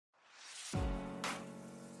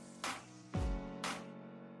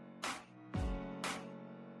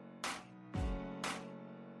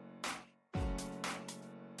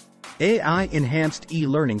AI-enhanced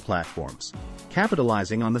e-learning platforms,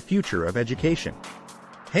 capitalizing on the future of education.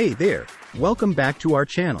 Hey there, welcome back to our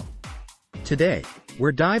channel. Today,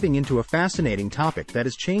 we're diving into a fascinating topic that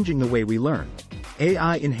is changing the way we learn: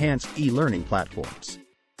 AI-enhanced e-learning platforms.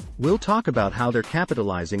 We'll talk about how they're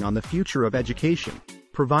capitalizing on the future of education,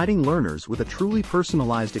 providing learners with a truly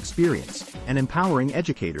personalized experience, and empowering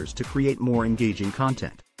educators to create more engaging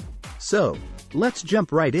content. So, let's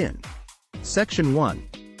jump right in. Section 1.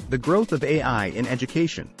 The growth of AI in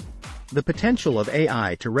education. The potential of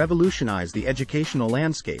AI to revolutionize the educational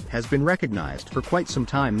landscape has been recognized for quite some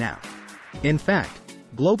time now. In fact,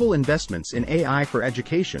 global investments in AI for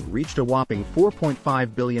education reached a whopping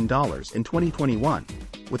 $4.5 billion in 2021,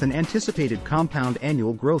 with an anticipated compound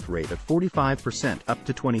annual growth rate of 45% up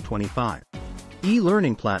to 2025.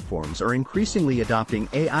 E-learning platforms are increasingly adopting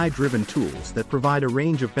AI-driven tools that provide a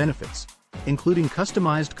range of benefits, including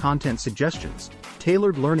customized content suggestions,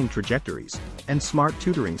 tailored learning trajectories, and smart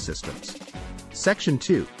tutoring systems. Section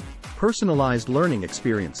 2. Personalized learning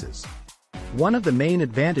experiences. One of the main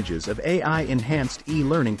advantages of AI-enhanced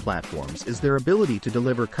e-learning platforms is their ability to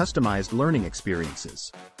deliver customized learning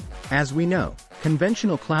experiences. As we know,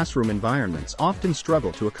 conventional classroom environments often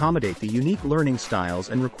struggle to accommodate the unique learning styles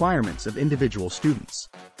and requirements of individual students.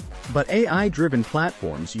 But AI-driven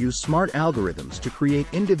platforms use smart algorithms to create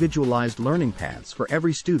individualized learning paths for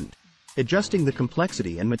every student, adjusting the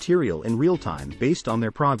complexity and material in real time based on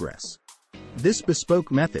their progress. This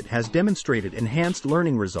bespoke method has demonstrated enhanced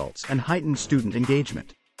learning results and heightened student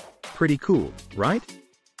engagement. Pretty cool, right?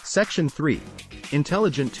 Section 3.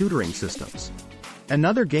 Intelligent tutoring systems.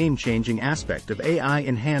 Another game-changing aspect of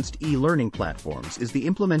AI-enhanced e-learning platforms is the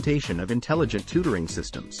implementation of intelligent tutoring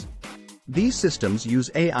systems. These systems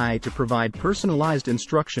use AI to provide personalized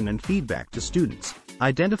instruction and feedback to students,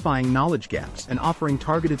 identifying knowledge gaps and offering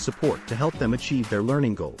targeted support to help them achieve their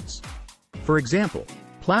learning goals. For example,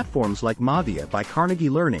 platforms like Mavia by Carnegie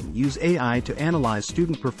Learning use AI to analyze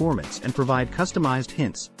student performance and provide customized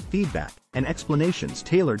hints, feedback, and explanations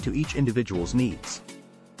tailored to each individual's needs.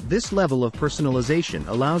 This level of personalization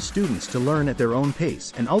allows students to learn at their own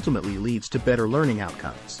pace and ultimately leads to better learning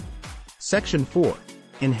outcomes. Section 4.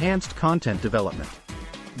 Enhanced content development.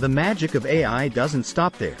 The magic of AI doesn't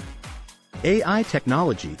stop there. AI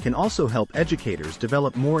technology can also help educators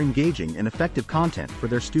develop more engaging and effective content for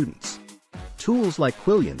their students. Tools like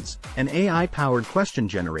Quillions, an AI-powered question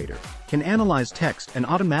generator, can analyze text and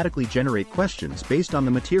automatically generate questions based on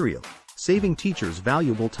the material, saving teachers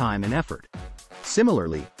valuable time and effort.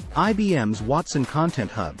 Similarly, IBM's Watson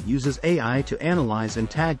Content Hub uses AI to analyze and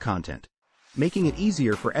tag content, making it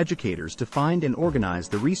easier for educators to find and organize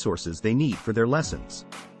the resources they need for their lessons.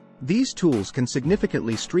 These tools can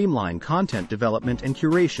significantly streamline content development and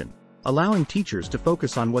curation, allowing teachers to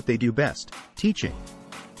focus on what they do best: teaching.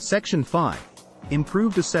 Section 5.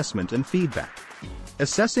 Improved assessment and feedback.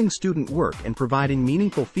 Assessing student work and providing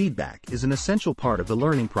meaningful feedback is an essential part of the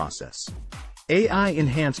learning process.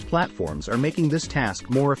 AI-enhanced platforms are making this task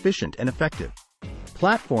more efficient and effective.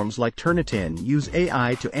 Platforms like Turnitin use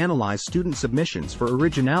AI to analyze student submissions for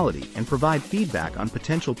originality and provide feedback on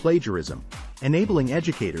potential plagiarism, enabling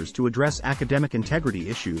educators to address academic integrity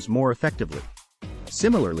issues more effectively.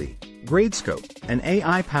 Similarly, Gradescope, an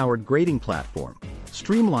AI-powered grading platform,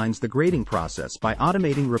 streamlines the grading process by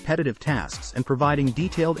automating repetitive tasks and providing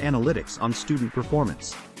detailed analytics on student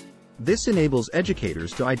performance. This enables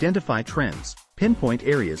educators to identify trends, pinpoint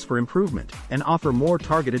areas for improvement, and offer more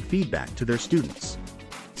targeted feedback to their students.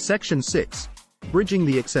 Section 6. Bridging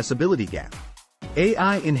the accessibility gap.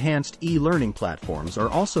 AI-enhanced e-learning platforms are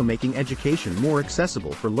also making education more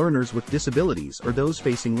accessible for learners with disabilities or those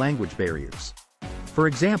facing language barriers. For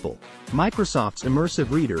example, Microsoft's Immersive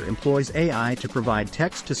Reader employs AI to provide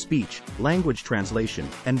text-to-speech, language translation,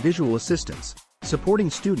 and visual assistance, supporting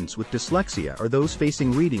students with dyslexia or those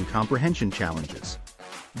facing reading comprehension challenges.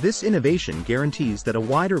 This innovation guarantees that a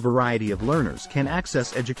wider variety of learners can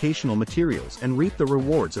access educational materials and reap the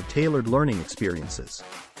rewards of tailored learning experiences.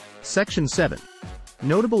 Section 7.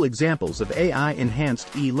 Notable examples of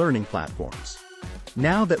AI-enhanced e-learning platforms.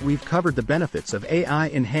 Now that we've covered the benefits of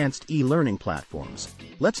AI-enhanced e-learning platforms,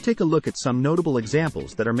 let's take a look at some notable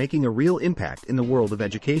examples that are making a real impact in the world of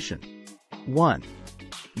education. 1.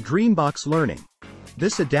 Dreambox Learning.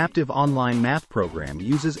 This adaptive online math program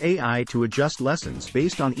uses AI to adjust lessons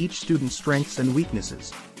based on each student's strengths and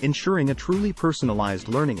weaknesses, ensuring a truly personalized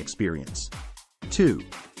learning experience. 2.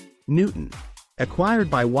 Newton. Acquired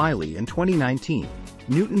by Wiley in 2019,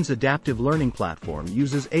 Newton's adaptive learning platform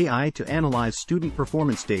uses AI to analyze student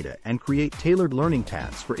performance data and create tailored learning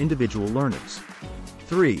paths for individual learners.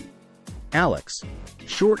 3. ALEX,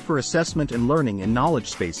 short for Assessment and Learning in Knowledge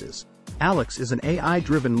Spaces, ALEX is an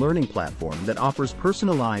AI-driven learning platform that offers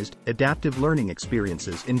personalized, adaptive learning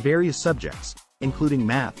experiences in various subjects, including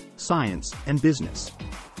math, science, and business.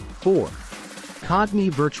 4. Cogni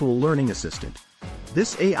Virtual Learning Assistant.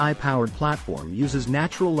 This AI-powered platform uses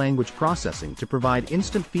natural language processing to provide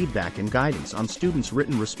instant feedback and guidance on students'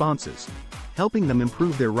 written responses, helping them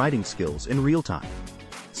improve their writing skills in real time.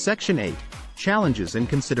 Section 8. Challenges and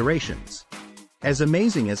considerations. As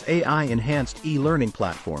amazing as AI-enhanced e-learning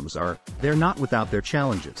platforms are, they're not without their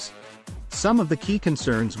challenges. Some of the key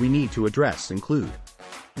concerns we need to address include: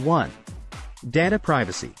 1. Data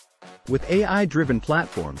privacy. With AI-driven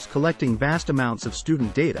platforms collecting vast amounts of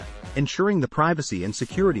student data, ensuring the privacy and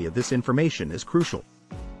security of this information is crucial.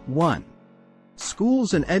 1.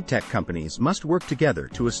 Schools and edtech companies must work together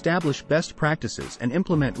to establish best practices and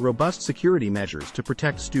implement robust security measures to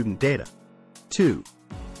protect student data. 2.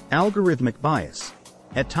 Algorithmic bias.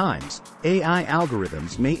 At times, AI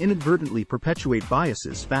algorithms may inadvertently perpetuate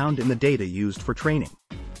biases found in the data used for training.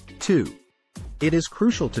 2. It is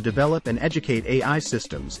crucial to develop and educate AI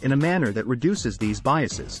systems in a manner that reduces these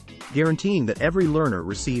biases, guaranteeing that every learner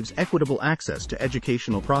receives equitable access to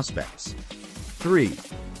educational prospects. 3.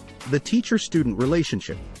 The teacher-student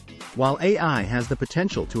relationship. While AI has the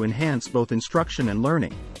potential to enhance both instruction and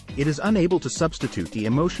learning, it is unable to substitute the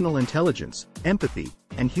emotional intelligence, empathy,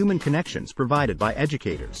 and human connections provided by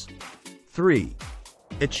educators. 3.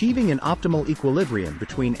 Achieving an optimal equilibrium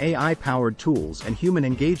between AI-powered tools and human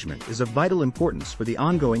engagement is of vital importance for the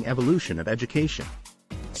ongoing evolution of education.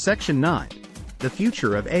 Section 9. The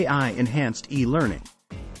future of AI-enhanced e-learning.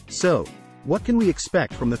 So, what can we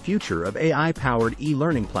expect from the future of AI-powered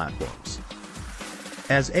e-learning platforms?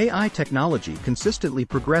 As AI technology consistently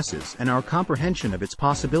progresses and our comprehension of its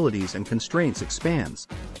possibilities and constraints expands,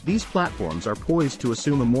 these platforms are poised to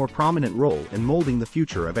assume a more prominent role in molding the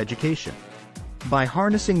future of education. By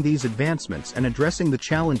harnessing these advancements and addressing the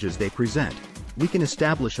challenges they present, we can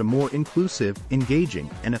establish a more inclusive, engaging,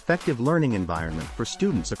 and effective learning environment for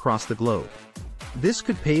students across the globe. This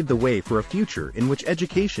could pave the way for a future in which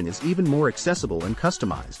education is even more accessible and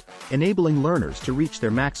customized, enabling learners to reach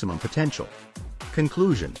their maximum potential.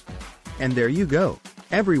 Conclusion. And there you go,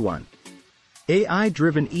 everyone.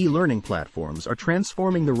 AI-driven e-learning platforms are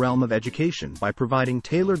transforming the realm of education by providing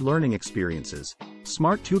tailored learning experiences,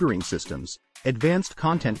 smart tutoring systems, advanced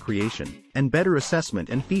content creation, and better assessment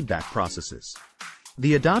and feedback processes.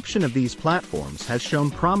 The adoption of these platforms has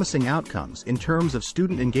shown promising outcomes in terms of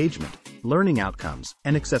student engagement, learning outcomes,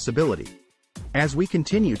 and accessibility. As we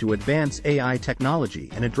continue to advance AI technology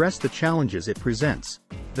and address the challenges it presents,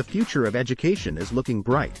 the future of education is looking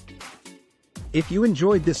bright. If you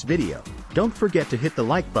enjoyed this video, don't forget to hit the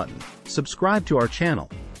like button, subscribe to our channel,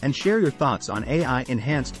 and share your thoughts on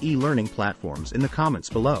AI-enhanced e-learning platforms in the comments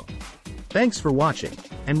below. Thanks for watching,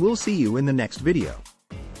 and we'll see you in the next video.